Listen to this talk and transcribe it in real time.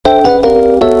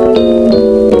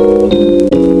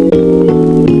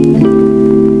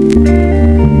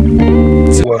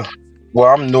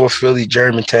I'm North Philly,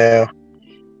 Germantown.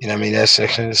 You know what I mean? That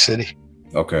section of the city.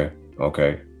 Okay.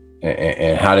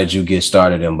 And how did you get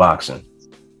started in boxing?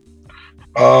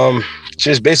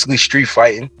 Just basically street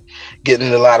fighting, getting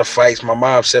in a lot of fights. My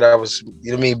mom said I was,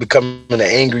 you know what I mean, becoming an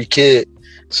angry kid.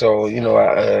 So,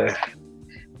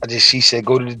 she said,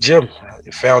 go to the gym. I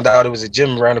found out it was a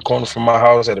gym around the corner from my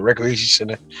house at a recreation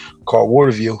center called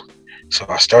Waterview. So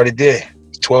I started there,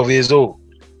 12 years old.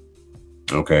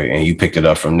 Okay. And you picked it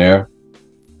up from there?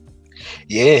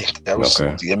 Yeah, that was,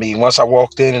 okay. I mean, once I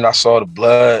walked in and I saw the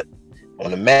blood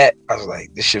on the mat, I was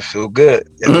like, this should feel good.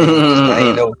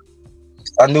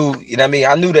 I knew, you know what I mean?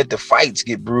 I knew that the fights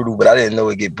get brutal, but I didn't know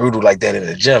it get brutal like that in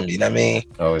the gym, you know what I mean?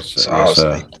 Oh, so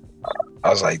I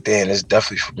was like, damn, it's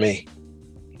definitely for me.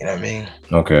 You know what I mean?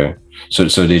 Okay. So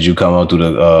did you come up through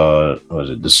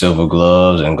the silver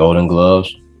gloves and golden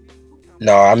gloves?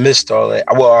 No, I missed all that.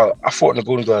 Well, I fought in the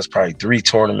Golden Gloves probably 3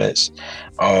 tournaments.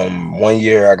 1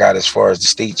 year I got as far as the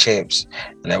state champs,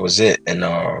 and that was it. And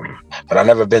but I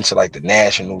never been to like the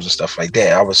nationals and stuff like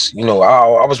that. I was,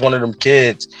 I was one of them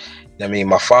kids. I mean,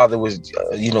 my father was,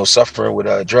 suffering with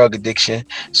a drug addiction.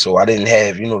 So I didn't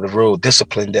have, the real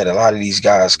discipline that a lot of these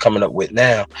guys coming up with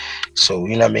now. So,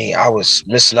 you know what I mean? I was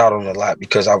missing out on a lot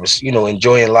because I was,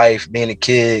 enjoying life, being a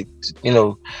kid,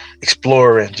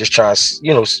 exploring, just trying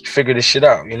to, figure this shit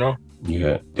out,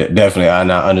 Yeah, definitely.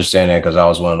 I understand that because I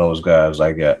was one of those guys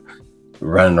like that,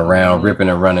 running around, ripping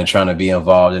and running, trying to be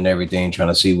involved in everything, trying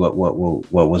to see what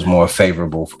was more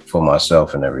favorable for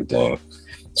myself and everything.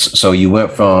 So you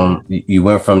went from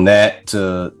that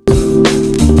to